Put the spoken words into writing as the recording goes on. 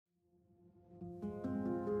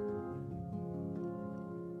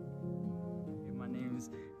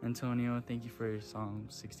Antonio, thank you for Psalm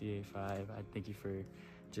 68:5. I thank you for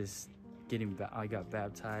just I got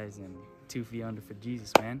baptized and 2 feet under for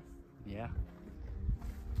Jesus, man. Yeah.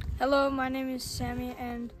 Hello, my name is Sammy,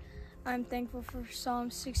 and I'm thankful for Psalm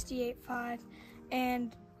 68:5.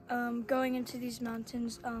 And going into these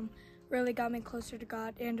mountains really got me closer to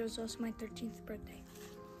God, and it was also my 13th birthday.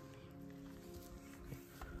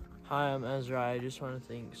 Hi, I'm Ezra. I just want to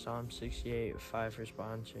thank Psalm 68:5 for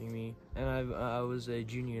sponsoring me. And I was a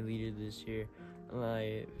junior leader this year, and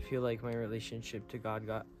I feel like my relationship to God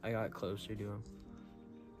I got closer to Him.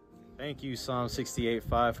 Thank you, Psalm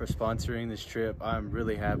 68:5, for sponsoring this trip. I'm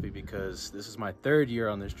really happy because this is my 3rd year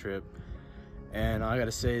on this trip. And all I gotta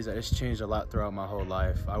say is that it's changed a lot throughout my whole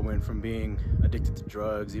life. I went from being addicted to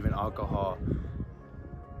drugs, even alcohol.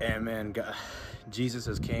 And man, God, Jesus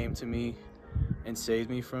has came to me and saved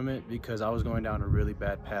me from it because I was going down a really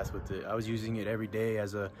bad path with it. I was using it every day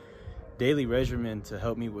as a daily regimen to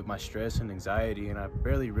help me with my stress and anxiety, and I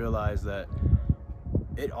barely realized that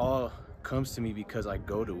it all comes to me because I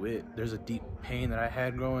go to it. There's a deep pain that I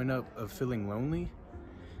had growing up of feeling lonely,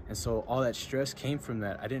 and so all that stress came from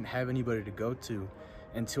that. I didn't have anybody to go to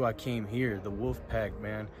until I came here. The Wolf Pack,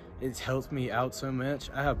 man, it's helped me out so much.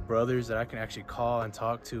 I have brothers that I can actually call and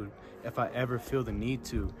talk to if I ever feel the need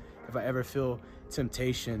to, if I ever feel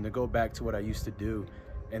temptation to go back to what I used to do,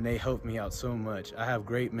 and they help me out so much. I have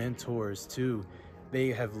great mentors too. They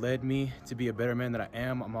have led me to be a better man than I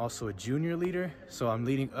am. I'm also a junior leader, so I'm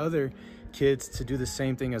leading other kids to do the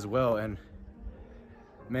same thing as well. And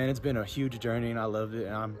man, it's been a huge journey, and I loved it,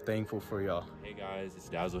 and I'm thankful for y'all. Hey guys, it's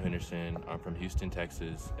Dazzle Henderson. I'm from Houston,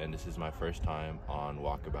 Texas, and this is my first time on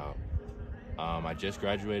Walkabout. I just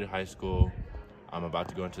graduated high school. I'm about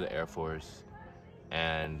to go into the Air Force,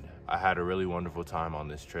 and I had a really wonderful time on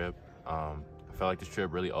this trip. I felt like this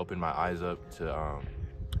trip really opened my eyes up to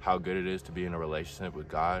how good it is to be in a relationship with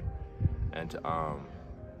God, and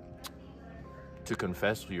to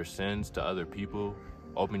confess your sins to other people,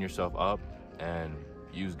 open yourself up, and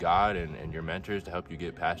use God and your mentors to help you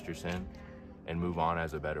get past your sin and move on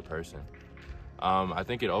as a better person. I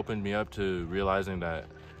think it opened me up to realizing that,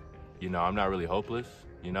 I'm not really hopeless,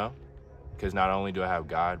 because not only do I have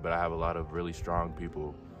God, but I have a lot of really strong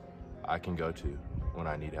people I can go to when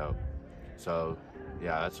I need help. So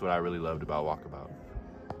yeah, that's what I really loved about Walkabout.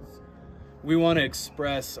 We want to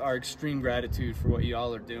express our extreme gratitude for what you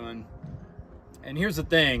all are doing. And here's the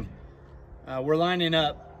thing, we're lining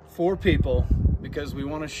up 4 people because we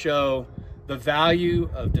want to show the value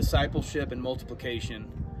of discipleship and multiplication.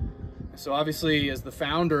 So obviously, as the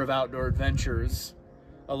founder of Outdoor Adventures,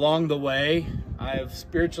 along the way, I've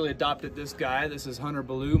spiritually adopted this guy. This is Hunter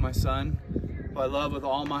Ballou, my son, who I love with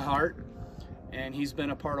all my heart. And he's been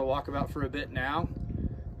a part of Walkabout for a bit now,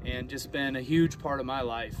 and just been a huge part of my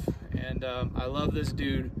life. And I love this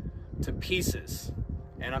dude to pieces.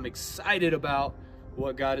 And I'm excited about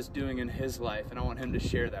what God is doing in his life, and I want him to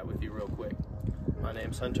share that with you real quick. My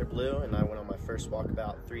name's Hunter Blue, and I went on my first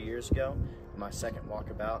walkabout 3 years ago. My second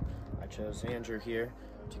walkabout, I chose Andrew here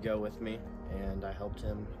to go with me, and I helped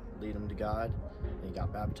him lead him to God, and he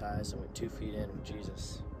got baptized and went 2 feet in with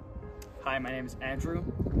Jesus. Hi, my name is Andrew.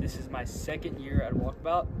 This is my 2nd year at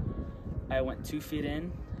Walkabout. I went 2 feet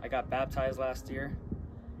in. I got baptized last year,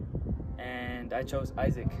 and I chose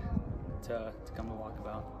Isaac to come to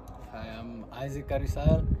Walkabout. Hi, I'm Isaac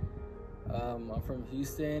Carizal. I'm from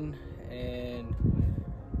Houston, and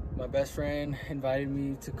my best friend invited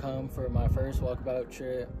me to come for my first Walkabout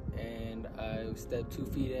trip, and I stepped 2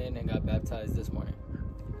 feet in and got baptized this morning.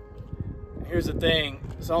 Here's the thing,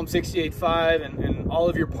 Psalm 68:5 and all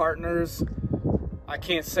of your partners, I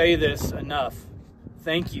can't say this enough.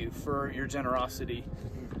 Thank you for your generosity.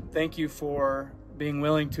 Thank you for being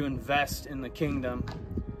willing to invest in the kingdom.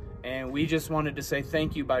 And we just wanted to say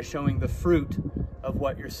thank you by showing the fruit of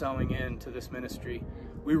what you're sowing into this ministry.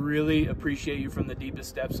 We really appreciate you from the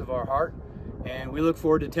deepest depths of our heart, and we look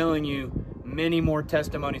forward to telling you many more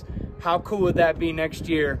testimonies. How cool would that be next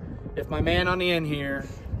year if my man on the end here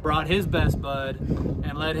brought his best bud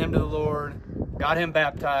and led him to the Lord, got him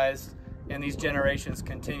baptized, and these generations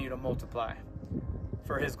continue to multiply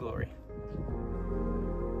for his glory.